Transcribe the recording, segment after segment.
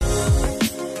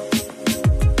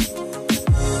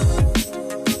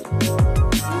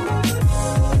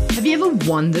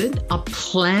wondered, are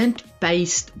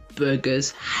plant-based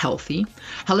burgers healthy?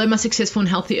 Hello, my successful and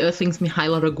healthy earthlings.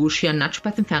 Mihaela Ragushia,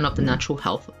 naturopath and founder of the Natural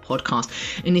Health Podcast.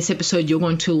 In this episode, you're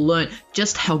going to learn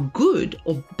just how good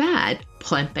or bad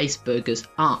plant-based burgers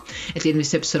are. At the end of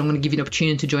this episode, I'm going to give you an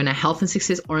opportunity to join our health and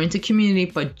success-oriented community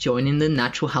by joining the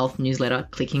Natural Health newsletter,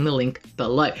 clicking the link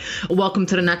below. Welcome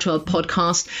to the Natural Health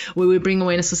Podcast, where we bring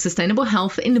awareness of sustainable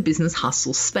health in the business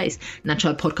hustle space.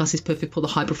 Natural Health Podcast is perfect for the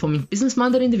high-performing,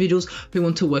 business-minded individuals who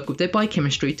want to work with their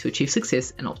biochemistry to achieve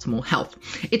success and optimal health.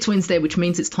 It's Wednesday, which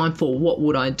means it's time for What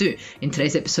Would I Do? In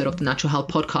today's episode of the Natural Health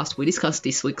Podcast, we discuss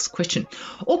this week's question.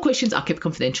 All questions are kept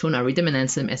confidential and I read them and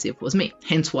answer them as if it was me,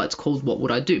 hence why it's called What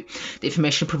Would I Do? The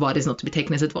information provided is not to be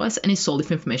taken as advice and is solely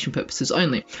for information purposes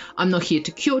only. I'm not here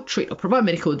to cure, treat, or provide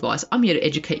medical advice. I'm here to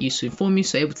educate you, to inform you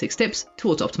so you're able to take steps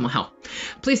towards optimal health.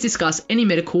 Please discuss any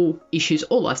medical issues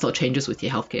or lifestyle changes with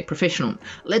your healthcare professional.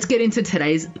 Let's get into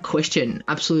today's question.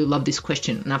 Absolutely love this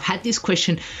question, and I've had this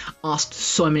question asked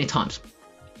so many times.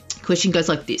 The question goes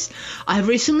like this. I have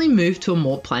recently moved to a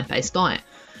more plant-based diet.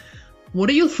 What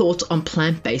are your thoughts on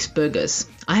plant-based burgers?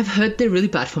 I have heard they're really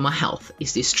bad for my health.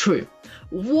 Is this true?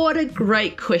 What a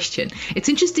great question. It's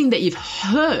interesting that you've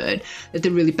heard that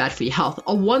they're really bad for your health.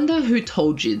 I wonder who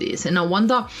told you this. And I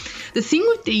wonder, the thing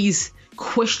with these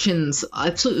questions, I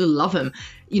absolutely love them,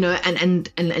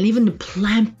 and even the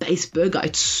plant-based burger,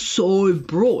 it's so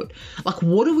broad. Like,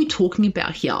 what are we talking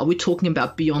about here? Are we talking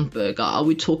about Beyond Burger? Are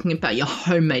we talking about your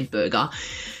homemade burger?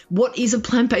 What is a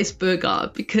plant-based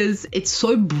burger? Because it's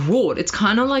so broad. It's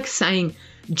kind of like saying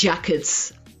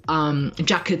jackets are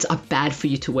bad for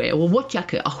you to wear. Well, what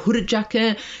jacket? A hooded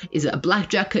jacket? Is it a black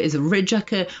jacket? Is it a red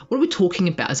jacket? What are we talking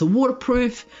about? Is it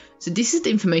waterproof? So this is the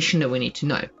information that we need to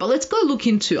know. But let's go look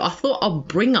into, I thought I'll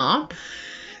bring up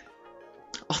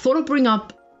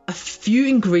a few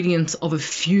ingredients of a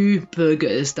few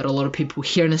burgers that a lot of people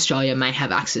here in Australia may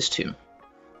have access to.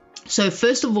 So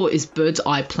first of all is Bird's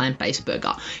Eye plant-based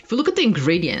burger. If you look at the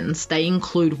ingredients, they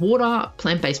include water,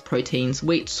 plant-based proteins,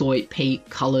 wheat, soy, pea,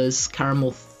 colors,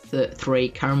 caramel 3,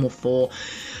 caramel 4,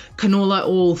 canola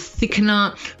oil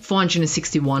thickener,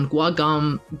 461 guar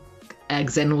gum,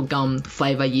 xanil gum,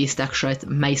 flavor, yeast extract,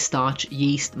 maize starch,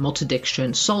 yeast,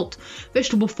 maltodextrin, salt,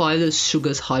 vegetable fibers,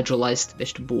 sugars, hydrolyzed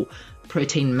vegetable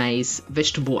protein, maize,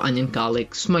 vegetable onion,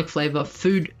 garlic, smoke flavor,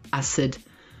 food acid,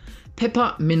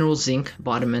 pepper, mineral, zinc,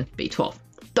 vitamin B12.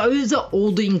 Those are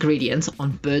all the ingredients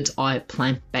on Bird's Eye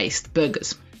plant-based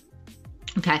burgers.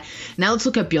 Okay, now let's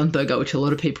look at Beyond Burger, which a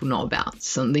lot of people know about.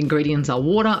 Some of the ingredients are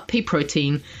water, pea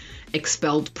protein,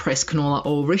 expelled pressed canola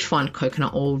oil, refined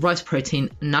coconut oil, rice protein,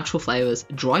 natural flavors,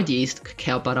 dried yeast,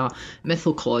 cacao butter,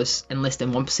 methyl close, and less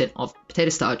than 1% of potato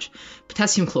starch,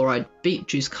 potassium chloride, beet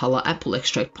juice color, apple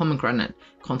extract, pomegranate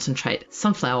concentrate,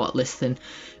 sunflower, less than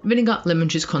vinegar, lemon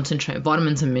juice concentrate,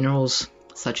 vitamins and minerals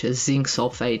such as zinc,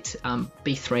 sulfate,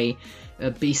 B3,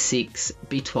 B6,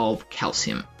 B12,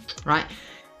 calcium, right?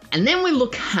 And then we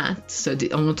look at, I'm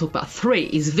going to talk about 3,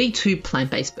 is V2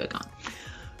 plant-based burger.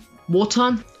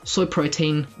 Water, soy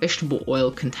protein, vegetable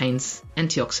oil contains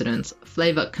antioxidants,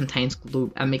 flavor contains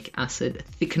glutamic acid,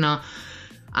 thickener,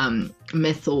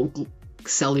 methyl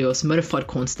cellulose, modified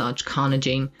cornstarch,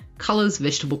 carnitine, colors,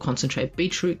 vegetable concentrate,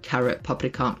 beetroot, carrot,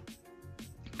 paprika,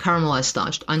 caramelized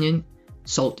starched onion,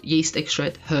 salt, yeast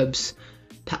extract, herbs,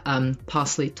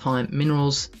 parsley, thyme,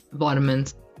 minerals,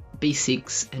 vitamins,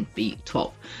 B6 and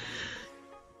B12.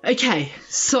 Okay,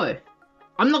 so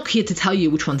I'm not here to tell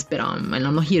you which one's better, and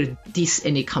I'm not here to diss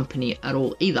any company at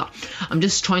all either. I'm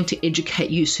just trying to educate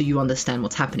you so you understand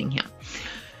what's happening here.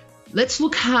 Let's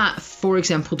look at, for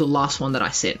example, the last one that I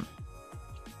said.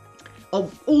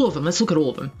 All of them, let's look at all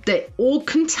of them. They all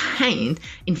contain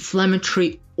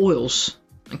inflammatory oils,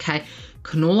 okay?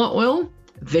 Canola oil,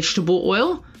 vegetable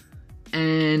oil,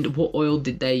 and what oil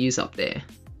did they use up there?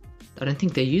 I don't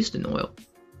think they used an oil.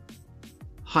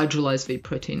 Hydrolyzed V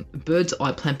protein, Bird's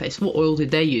Eye plant-based. What oil did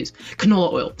they use?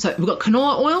 Canola oil. So we've got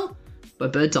canola oil by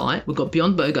Bird's Eye. We've got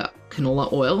Beyond Burger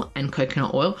canola oil and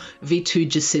coconut oil. V2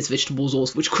 just says vegetables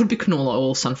oils, which could be canola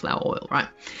oil, sunflower oil, right?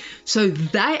 So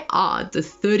they are the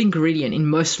third ingredient in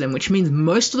most of them, which means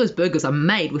most of those burgers are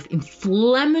made with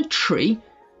inflammatory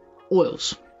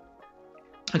oils.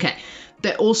 Okay,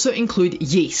 they also include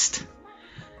yeast.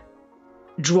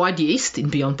 Dried yeast in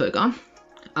Beyond Burger,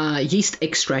 yeast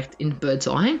extract in Bird's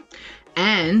Eye,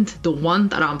 and the one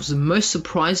that I was most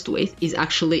surprised with is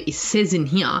actually, it says in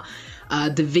here,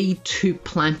 the V2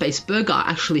 plant-based burger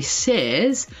actually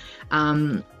says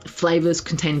flavors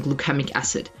containing glutamic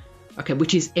acid, okay,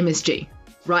 which is MSG,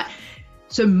 right?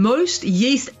 So most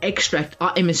yeast extract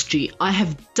are MSG. I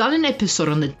have done an episode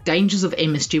on the dangers of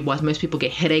MSG, why most people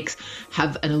get headaches,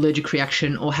 have an allergic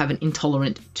reaction, or have an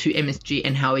intolerant to MSG,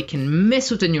 and how it can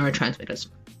mess with the neurotransmitters,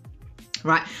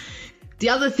 right? The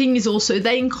other thing is also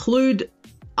they include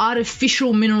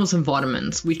artificial minerals and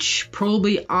vitamins, which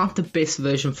probably aren't the best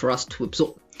version for us to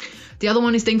absorb. The other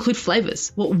one is they include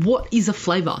flavors. Well, what is a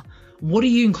flavor? What are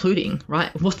you including, right?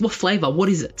 What flavor? What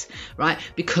is it, right?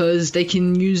 Because they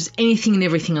can use anything and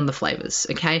everything on the flavors,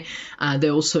 okay? They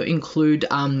also include,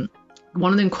 one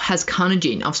of them has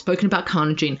carnitine. I've spoken about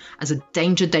carnitine as a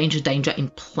danger in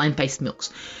plant-based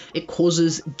milks. It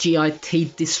causes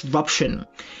GIT disruption.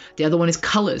 The other one is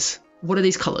colors. What are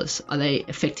these colors? Are they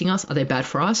affecting us? Are they bad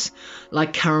for us?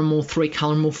 Like caramel 3,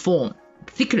 caramel 4.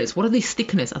 Thickeners. What are these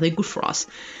thickeners? Are they good for us?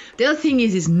 The other thing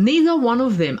is neither one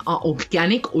of them are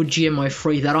organic or GMO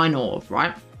free that I know of,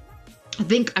 right? I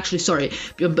think, actually, sorry,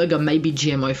 Beyond Burger may be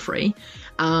GMO free,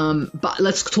 but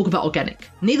let's talk about organic.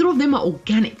 Neither of them are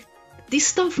organic. This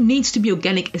stuff needs to be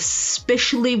organic,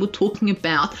 especially we're talking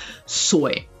about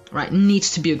soy, right?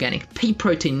 Needs to be organic. Pea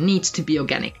protein needs to be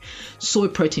organic. Soy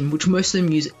protein, which most of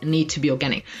them use, need to be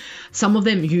organic. Some of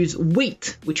them use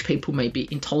wheat, which people may be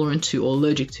intolerant to or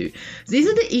allergic to. These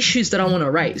are the issues that I want to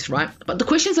raise, right? But the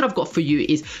questions that I've got for you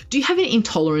is, do you have any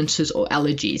intolerances or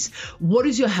allergies? What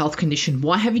is your health condition?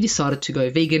 Why have you decided to go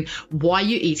vegan? Why are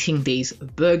you eating these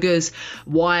burgers?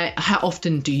 How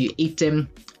often do you eat them?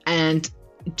 And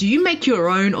do you make your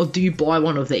own or do you buy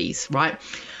one of these, right?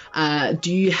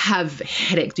 Do you have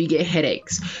headaches? Do you get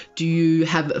headaches? Do you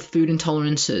have food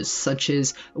intolerances such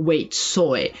as wheat,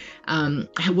 soy?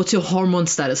 What's your hormone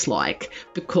status like?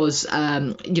 Because,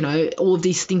 all of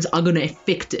these things are going to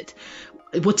affect it.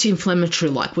 What's your inflammatory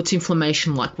like? What's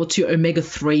inflammation like? What's your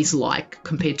omega-3s like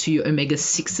compared to your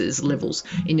omega-6s levels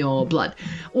in your blood?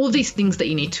 All of these things that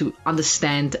you need to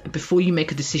understand before you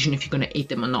make a decision if you're going to eat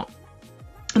them or not.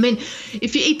 I mean,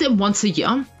 if you eat them once a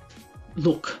year,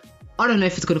 look, I don't know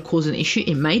if it's going to cause an issue.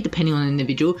 It may, depending on the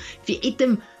individual. If you eat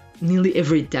them nearly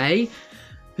every day,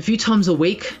 a few times a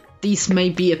week, this may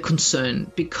be a concern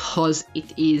because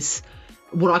it is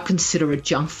what I consider a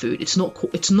junk food.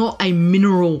 It's not a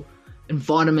mineral and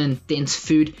vitamin dense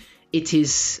food. It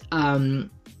is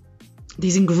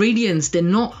these ingredients, they're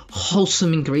not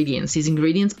wholesome ingredients. These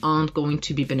ingredients aren't going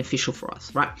to be beneficial for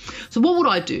us, right? So what would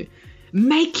I do?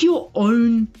 Make your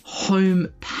own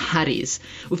home patties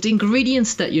with the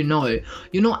ingredients that you know.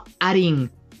 You're not adding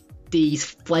these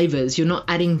flavors. You're not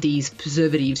adding these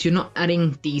preservatives. You're not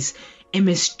adding these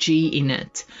MSG in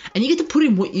it. And you get to put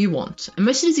in what you want. And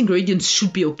most of these ingredients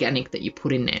should be organic that you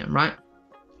put in there, right?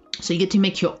 So you get to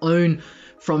make your own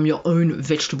from your own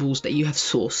vegetables that you have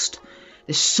sourced.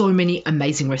 There's so many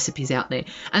amazing recipes out there.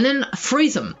 And then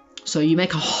freeze them. So you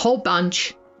make a whole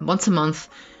bunch once a month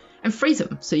and freeze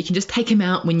them so you can just take them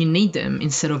out when you need them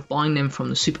instead of buying them from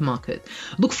the supermarket.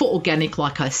 Look for organic,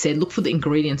 like I said. Look for the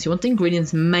ingredients. You want the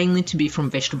ingredients mainly to be from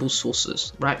vegetable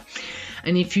sources, right?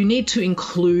 And if you need to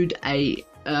include a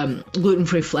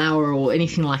gluten-free flour or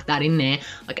anything like that in there,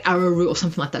 like arrowroot or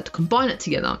something like that, to combine it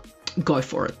together, go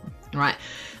for it, right?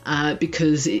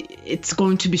 Because it's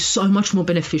going to be so much more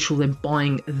beneficial than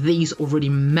buying these already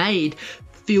made,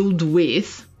 filled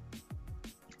with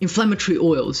inflammatory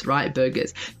oils, right?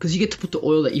 Burgers, because you get to put the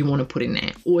oil that you want to put in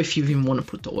there, or if you even want to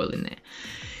put the oil in there.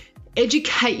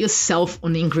 Educate yourself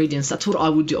on the ingredients. That's what I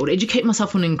would do. I would educate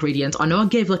myself on the ingredients. I know I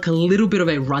gave like a little bit of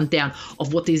a rundown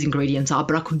of what these ingredients are,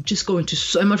 but I could just go into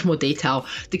so much more detail.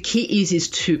 The key is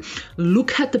to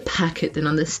look at the packet and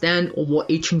understand what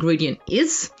each ingredient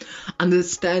is,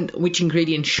 understand which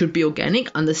ingredient should be organic,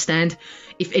 understand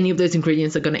if any of those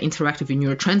ingredients are going to interact with your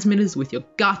neurotransmitters, with your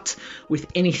gut, with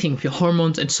anything, with your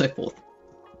hormones and so forth.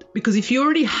 Because if you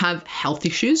already have health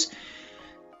issues,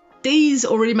 these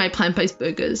already made plant-based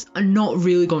burgers are not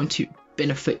really going to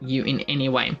benefit you in any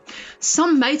way.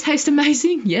 Some may taste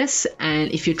amazing, yes,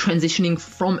 and if you're transitioning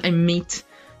from a meat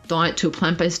diet to a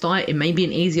plant-based diet, it may be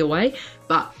an easier way,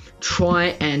 but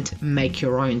try and make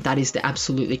your own. That is the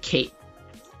absolutely key.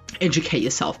 Educate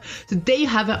yourself. So there you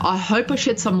have it. I hope I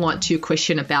shed some light to your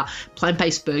question about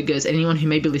plant-based burgers. Anyone who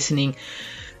may be listening,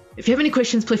 if you have any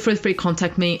questions, please feel free to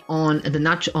contact me on at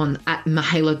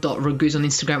mahela.raguz on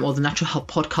Instagram or the Natural Health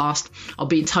Podcast. I'll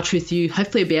be in touch with you.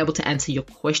 Hopefully I'll be able to answer your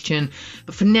question.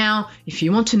 But for now, if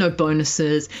you want to know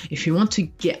bonuses, if you want to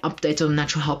get updates on the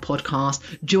Natural Health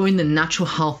Podcast, join the Natural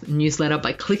Health newsletter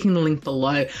by clicking the link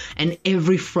below. And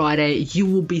every Friday, you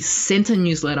will be sent a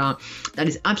newsletter that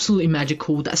is absolutely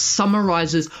magical, that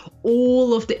summarizes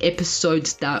all of the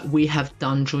episodes that we have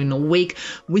done during the week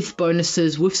with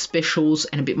bonuses, with specials,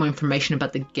 and a bit more information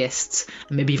about the guests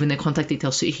and maybe even their contact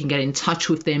details so you can get in touch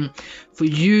with them for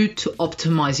you to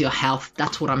optimize your health.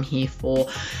 That's what I'm here for.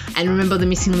 And remember, the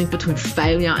missing link between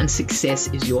failure and success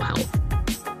is your health.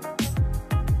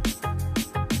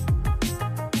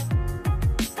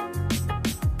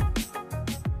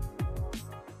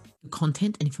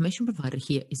 Content and information provided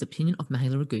here is the opinion of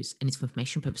Mahela Raguse and is for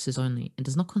information purposes only and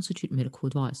does not constitute medical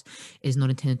advice. It is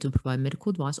not intended to provide medical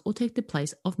advice or take the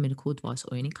place of medical advice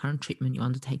or any current treatment you're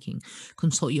undertaking.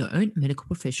 Consult your own medical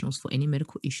professionals for any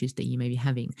medical issues that you may be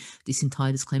having. This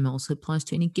entire disclaimer also applies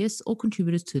to any guests or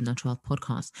contributors to the Natural Health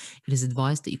Podcast. It is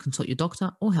advised that you consult your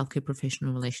doctor or healthcare professional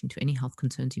in relation to any health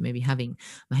concerns you may be having.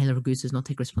 Mahela Raguse does not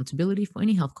take responsibility for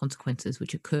any health consequences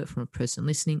which occur from a person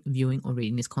listening, viewing, or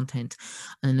reading this content.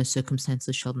 Under no circumstances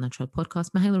shall the Natural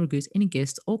Podcast, Mahela Raguse, any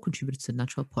guests or contributors to the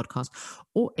Natural Podcast,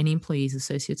 or any employees,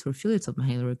 associates, or affiliates of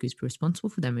Mahela Raguse be responsible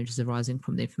for damages arising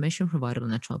from the information provided on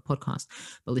the Natural Podcast.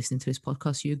 By listening to this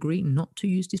podcast, you agree not to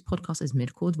use this podcast as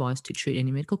medical advice to treat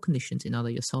any medical conditions in either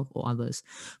yourself or others.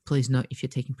 Please note, if you're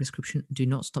taking prescription, do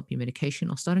not stop your medication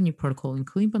or start a new protocol,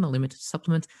 including but not limited to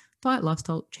supplement, diet,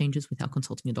 lifestyle changes without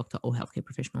consulting your doctor or healthcare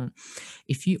professional.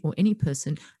 If you or any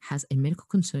person has a medical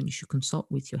concern, you should consult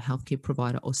with your healthcare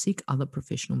provider or seek other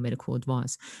professional medical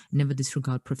advice. Never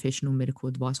disregard professional medical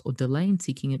advice or delay in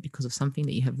seeking it because of something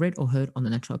that you have read or heard on the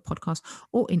Natural Podcast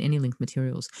or in any linked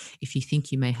materials. If you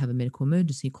think you may have a medical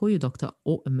emergency, call your doctor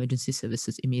or emergency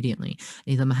services immediately.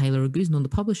 Neither Mahela Raguse nor the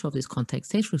publisher of this content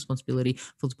takes responsibility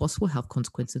for the possible health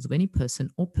consequences of any person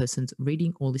or persons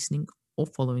reading or listening or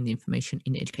following the information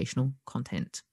in educational content.